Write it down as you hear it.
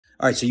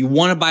All right, so you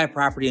want to buy a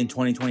property in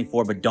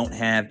 2024, but don't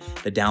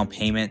have the down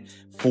payment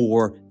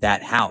for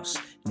that house.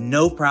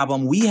 No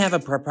problem. We have a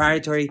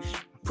proprietary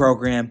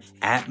program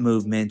at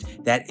Movement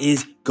that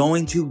is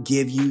going to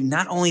give you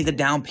not only the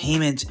down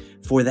payment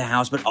for the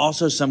house, but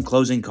also some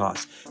closing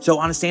costs. So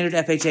on a standard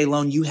FHA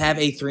loan, you have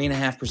a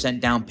 3.5%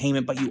 down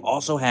payment, but you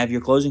also have your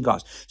closing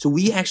costs. So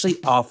we actually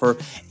offer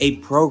a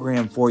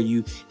program for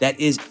you that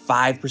is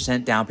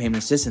 5% down payment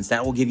assistance.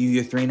 That will give you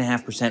your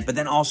 3.5%, but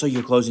then also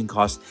your closing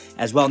costs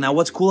as well. Now,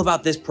 what's cool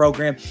about this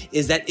program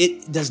is that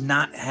it does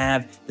not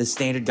have the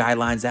standard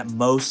guidelines that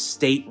most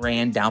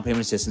state-ran down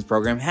payment assistance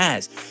program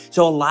has.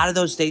 So a lot of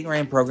those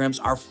state-ran programs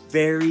are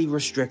very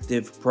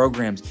restrictive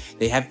programs.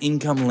 They have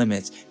income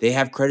limits. They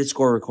have credit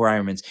score requirements.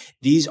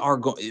 These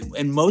are,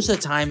 and most of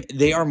the time,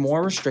 they are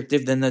more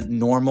restrictive than the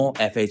normal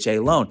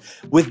FHA loan.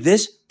 With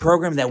this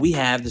program that we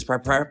have, this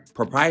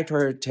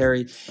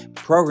proprietary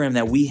program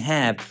that we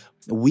have,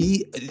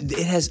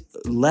 it has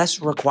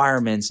less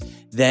requirements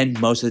than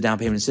most of the down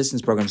payment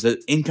assistance programs.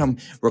 The income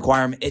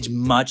requirement is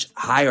much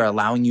higher,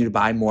 allowing you to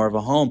buy more of a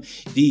home.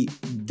 The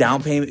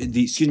down payment,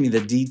 the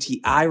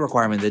DTI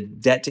requirement, the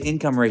debt to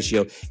income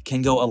ratio,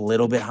 can go a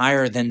little bit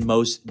higher than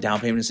most down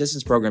payment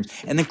assistance programs.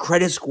 And the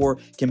credit score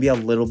can be a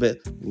little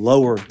bit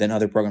lower than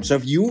other programs. So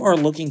if you are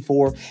looking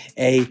for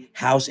a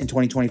house in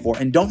 2024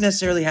 and don't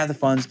necessarily have the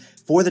funds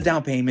for the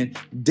down payment,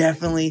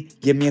 definitely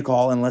give me a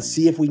call and let's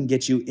see if we can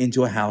get you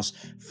into a house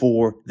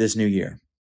for this new year.